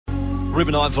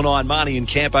River 949, Marnie and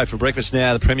Campo for breakfast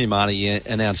now. The Premier Marnie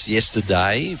announced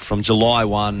yesterday from July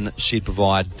 1 she'd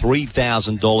provide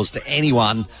 $3,000 to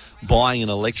anyone buying an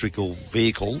electrical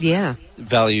vehicle. Yeah.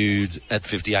 Valued at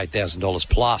 $58,000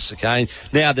 plus, okay?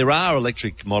 Now, there are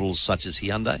electric models such as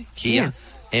Hyundai, Kia,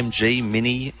 MG,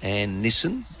 Mini and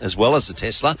Nissan, as well as the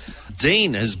Tesla.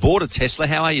 Dean has bought a Tesla.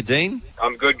 How are you, Dean?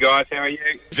 I'm good, guys. How are you?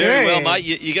 Very well, mate.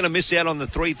 You're going to miss out on the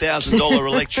 $3,000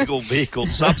 electrical vehicle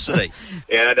subsidy.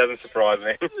 Yeah, that doesn't surprise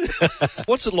me.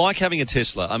 What's it like having a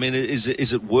Tesla? I mean, is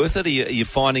it worth it? Are you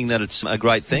finding that it's a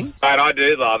great thing? Mate, I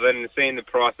do love it, and seeing the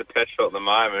price of petrol at the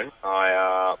moment,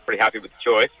 I'm pretty happy with the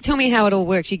choice. Tell me how it all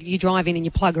works. You drive in and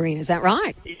you plug her in, is that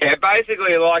right? Yeah,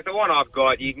 basically, like the one I've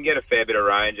got, you can get a fair bit of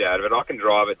range out of it. I can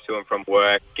drive it to and from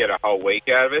work, get a whole week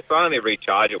out of it, so I only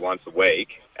recharge it once a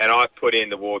week. And I put in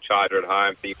the wall charger at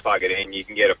home, so you plug it in, you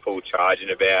can get a full charge in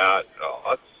about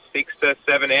 6 to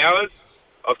 7 hours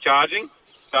of charging.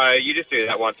 So you just do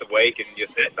that once a week and you're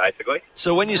set, basically.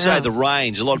 So when you say the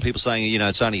range, a lot of people saying,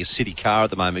 it's only a city car at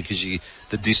the moment because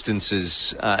the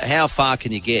distances, how far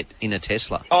can you get in a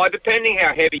Tesla? Oh, depending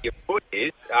how heavy your foot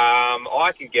is,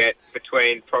 I can get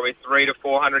between probably 300 to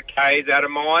 400 Ks out of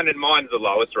mine, and mine's the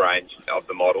lowest range of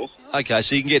the models. Okay,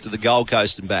 so you can get to the Gold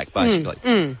Coast and back,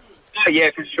 basically. Oh, yeah,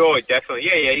 for sure, definitely.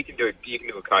 Yeah, you can do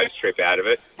a coast trip out of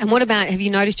it. And what about, have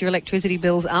you noticed your electricity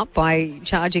bills up by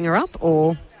charging her up,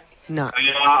 or no?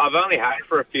 I've only had it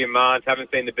for a few months,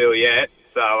 haven't seen the bill yet.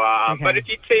 So, Okay. But if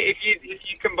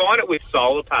you combine it with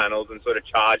solar panels and sort of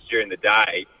charge during the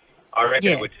day, I reckon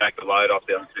it would take the load off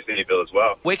the electricity bill as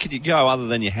well. Where could you go other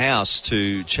than your house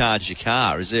to charge your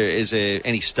car? Is there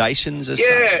any stations as such?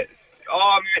 Yeah.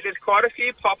 Oh, man, there's quite a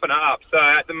few popping up. So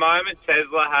at the moment,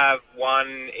 Tesla have one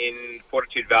in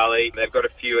Fortitude Valley. They've got a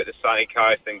few at the Sunny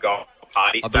Coast and Gold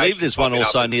Party. I believe there's one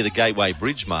also near the Gateway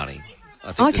Bridge, Marnie.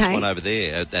 I think there's one over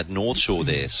there at North Shore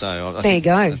there. So there you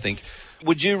go. I think.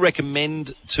 Would you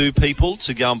recommend to people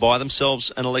to go and buy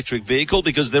themselves an electric vehicle?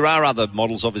 Because there are other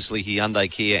models, obviously,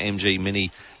 Hyundai, Kia, MG,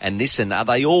 Mini and Nissan. Are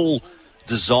they all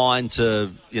designed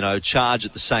to, charge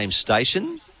at the same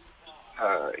station?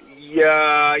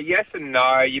 Yeah, yes and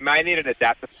no. You may need an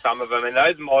adapter for some of them. And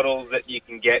those models that you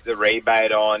can get the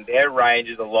rebate on, their range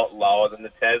is a lot lower than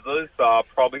the Teslas, so I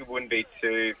probably wouldn't be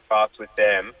too fast with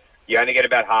them. You only get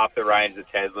about half the range the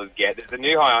Teslas get. There's a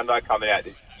new Hyundai coming out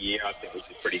this year, I think, which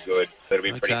is pretty good. It'll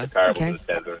be pretty comparable to the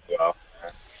Tesla as well.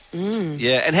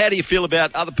 Yeah, and how do you feel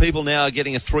about other people now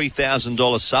getting a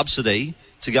 $3,000 subsidy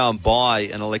to go and buy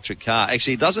an electric car?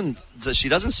 Actually, she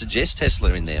doesn't suggest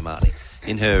Tesla in there, Marty,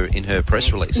 in her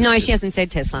press release. No, she hasn't said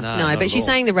Tesla. No, but she's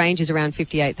saying the range is around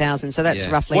 58,000, so that's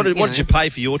roughly. What did you pay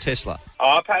for your Tesla?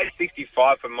 Oh, I paid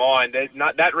 $65 for mine.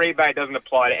 That rebate doesn't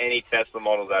apply to any Tesla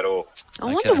models at all. I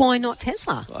wonder why not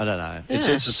Tesla. I don't know. Yeah. It's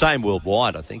the same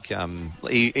worldwide, I think.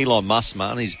 Elon Musk,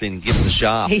 man, he's been given the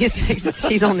shaft.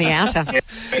 She's on the outer.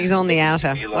 He's on the outer.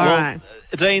 All right.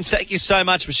 Dean, thank you so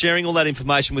much for sharing all that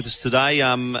information with us today.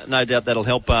 No doubt that'll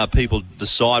help people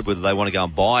decide whether they want to go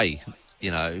and buy,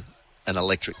 an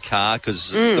electric car,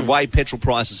 because the way petrol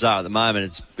prices are at the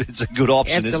moment, it's a good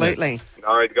option, Absolutely. Isn't it? No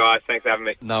worries, guys. Thanks for having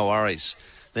me. No worries.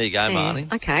 There you go,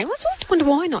 Marnie. Okay, let's wonder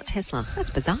why not Tesla.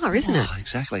 That's bizarre, isn't it?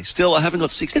 Exactly. Still, I haven't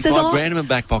got 65 grand in my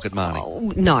back pocket, Marnie.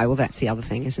 Oh, no, well, that's the other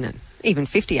thing, isn't it? Even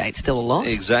 58's still a lot.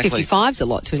 Exactly. 55's a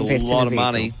lot to invest in a a lot of vehicle.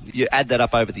 money. You add that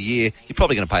up over the year, you're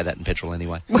probably going to pay that in petrol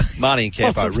anyway. Marnie and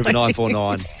Campo, River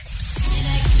 949.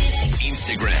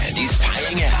 Instagram is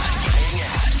paying out.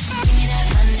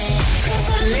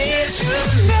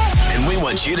 And we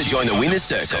want you to join the winner's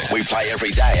circle. We play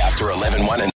every day after 11:01 and